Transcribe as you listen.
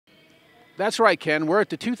That's right, Ken. We're at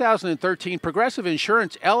the 2013 Progressive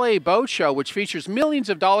Insurance LA Boat Show, which features millions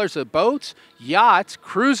of dollars of boats, yachts,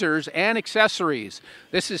 cruisers, and accessories.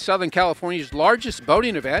 This is Southern California's largest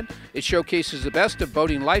boating event. It showcases the best of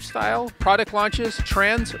boating lifestyle, product launches,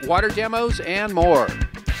 trends, water demos, and more.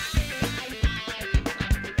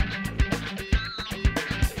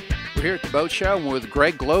 We're here at the boat show and we're with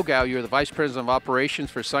Greg Glogow. You're the Vice President of Operations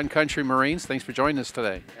for Sun Country Marines. Thanks for joining us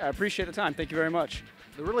today. I appreciate the time. Thank you very much.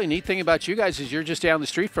 The really neat thing about you guys is you're just down the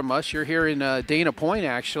street from us. You're here in Dana Point,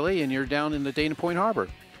 actually, and you're down in the Dana Point Harbor.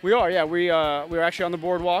 We are, yeah. We're actually on the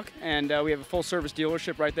boardwalk, and we have a full-service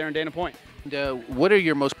dealership right there in Dana Point. And, what are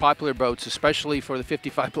your most popular boats, especially for the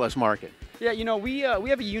 55-plus market? Yeah, you know, we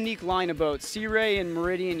have a unique line of boats. Sea Ray and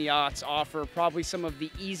Meridian Yachts offer probably some of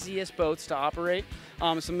the easiest boats to operate.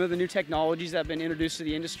 Some of the new technologies that have been introduced to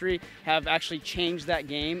the industry have actually changed that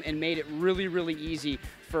game and made it really, really easy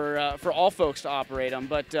for all folks to operate them.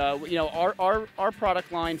 But you know, our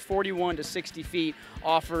product line, 41 to 60 feet,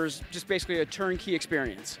 offers just basically a turnkey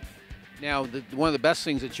experience. Now, one of the best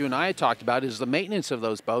things that you and I had talked about is the maintenance of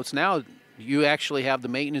those boats. Now, you actually have the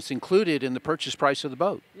maintenance included in the purchase price of the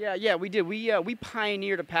boat. Yeah, we did. We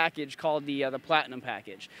pioneered a package called the Platinum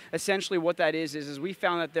package. Essentially, what that is we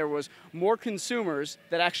found that there was more consumers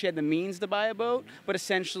that actually had the means to buy a boat, but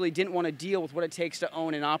essentially didn't want to deal with what it takes to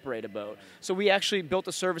own and operate a boat. So we actually built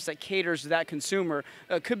a service that caters to that consumer.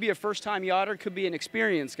 Could be a first-time yachter, could be an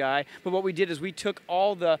experienced guy. But what we did is we took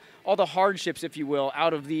all the hardships, if you will,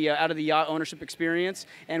 out of the yacht ownership experience,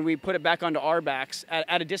 and we put it back onto our backs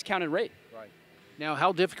at a discounted rate. Now,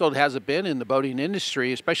 how difficult has it been in the boating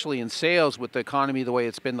industry, especially in sales with the economy the way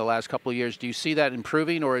it's been the last couple of years? Do you see that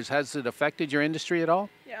improving, or has it affected your industry at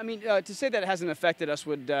all? Yeah, I mean, to say that it hasn't affected us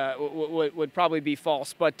would probably be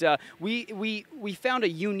false. But we found a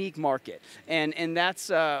unique market, and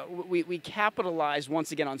that's we capitalized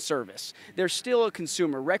once again on service. There's still a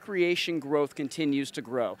consumer. Recreation growth continues to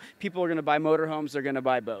grow. People are going to buy motorhomes. They're going to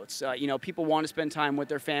buy boats. You know, people want to spend time with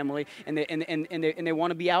their family, and they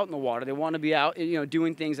want to be out in the water. They want to be out, you know,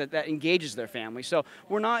 doing things that engages their family. So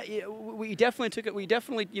we're not. We definitely took it. We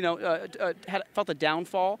definitely, you know, felt a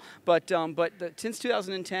downfall. But since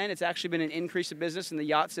 2010, it's actually been an increase of business, and the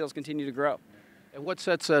yacht sales continue to grow. And what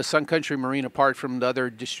sets Sun Country Marine apart from the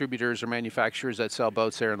other distributors or manufacturers that sell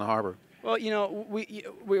boats there in the harbor? Well, you know, we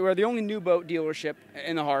are the only new boat dealership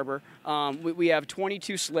in the harbor. We have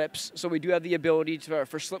 22 slips, so we do have the ability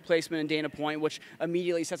for slip placement in Dana Point, which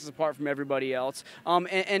immediately sets us apart from everybody else.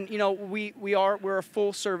 And you know, we're a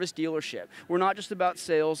full service dealership. We're not just about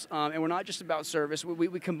sales, and we're not just about service.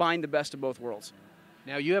 We combine the best of both worlds.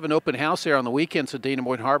 Now, you have an open house there on the weekends at Dana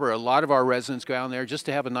Point Harbor. A lot of our residents go down there just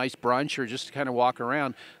to have a nice brunch or just to kind of walk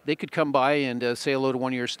around. They could come by and say hello to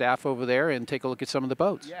one of your staff over there and take a look at some of the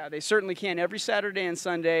boats. Yeah, they certainly can. Every Saturday and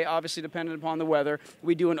Sunday, obviously dependent upon the weather,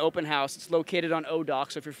 we do an open house. It's located on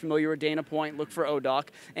ODock, so if you're familiar with Dana Point, look for ODock.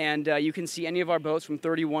 And you can see any of our boats from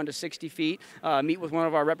 31 to 60 feet. Meet with one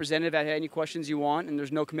of our representatives at any questions you want, and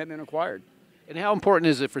there's no commitment required. And how important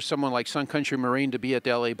is it for someone like Sun Country Marine to be at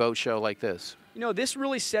the LA Boat Show like this? You know, this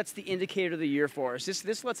really sets the indicator of the year for us.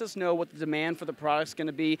 This lets us know what the demand for the product is going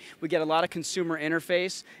to be. We get a lot of consumer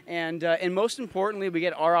interface, and most importantly, we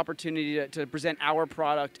get our opportunity to present our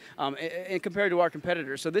product and compared to our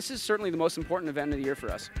competitors. So this is certainly the most important event of the year for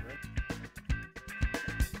us.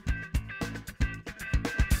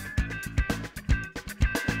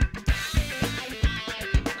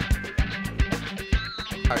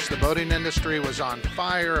 The boating industry was on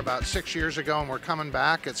fire about 6 years ago, and we're coming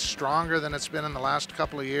back. It's stronger than it's been in the last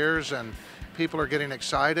couple of years, and people are getting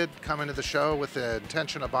excited coming to the show with the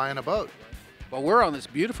intention of buying a boat. Well, we're on this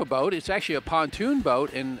beautiful boat. It's actually a pontoon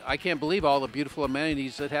boat, and I can't believe all the beautiful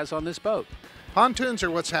amenities it has on this boat. Pontoons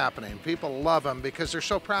are what's happening. People love them because they're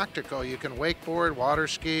so practical. You can wakeboard, water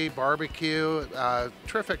ski, barbecue,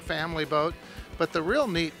 terrific family boat. But the real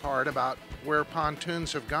neat part about where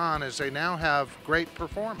pontoons have gone is they now have great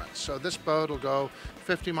performance. So this boat will go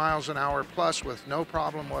 50 miles an hour plus with no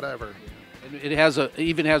problem whatever. And it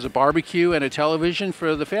even has a barbecue and a television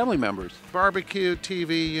for the family members. Barbecue,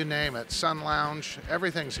 TV, you name it, sun lounge,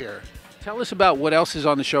 everything's here. Tell us about what else is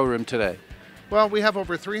on the showroom today. Well, we have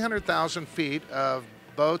over 300,000 feet of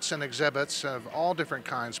boats and exhibits of all different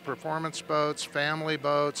kinds, performance boats, family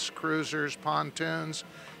boats, cruisers, pontoons.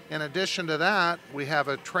 In addition to that, we have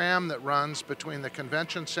a tram that runs between the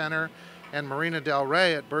Convention Center and Marina del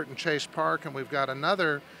Rey at Burton Chase Park, and we've got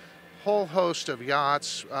another whole host of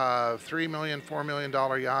yachts, $3 million, $4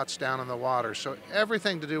 million yachts down in the water. So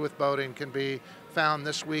everything to do with boating can be found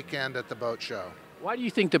this weekend at the boat show. Why do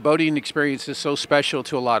you think the boating experience is so special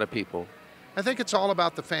to a lot of people? I think it's all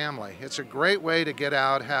about the family. It's a great way to get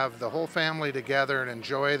out, have the whole family together and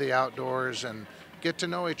enjoy the outdoors and get to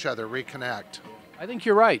know each other, reconnect. I think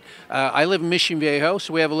you're right. I live in Mission Viejo,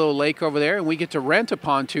 so we have a little lake over there, and we get to rent a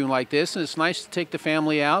pontoon like this, and it's nice to take the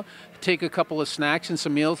family out, take a couple of snacks and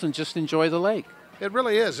some meals, and just enjoy the lake. It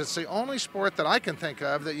really is. It's the only sport that I can think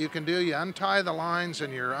of that you can do. You untie the lines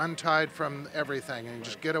and you're untied from everything, and you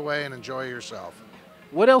just get away and enjoy yourself.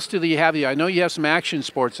 What else do you have here? I know you have some action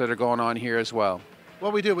sports that are going on here as well.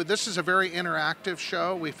 Well, we do. This is a very interactive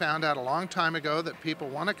show. We found out a long time ago that people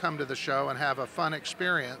want to come to the show and have a fun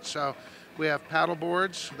experience. So we have paddle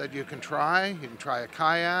boards that you can try. You can try a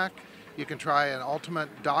kayak. You can try an ultimate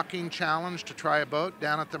docking challenge to try a boat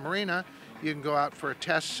down at the marina. You can go out for a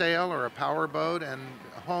test sail or a power boat and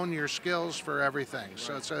hone your skills for everything.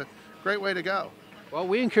 So it's a great way to go. Well,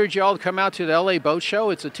 we encourage you all to come out to the LA Boat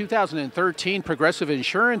Show. It's a 2013 Progressive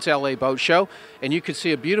Insurance LA Boat Show, and you can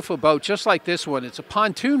see a beautiful boat just like this one. It's a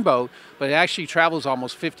pontoon boat, but it actually travels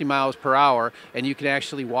almost 50 miles per hour, and you can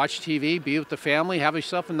actually watch TV, be with the family, have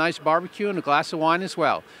yourself a nice barbecue and a glass of wine as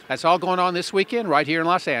well. That's all going on this weekend right here in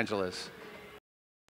Los Angeles.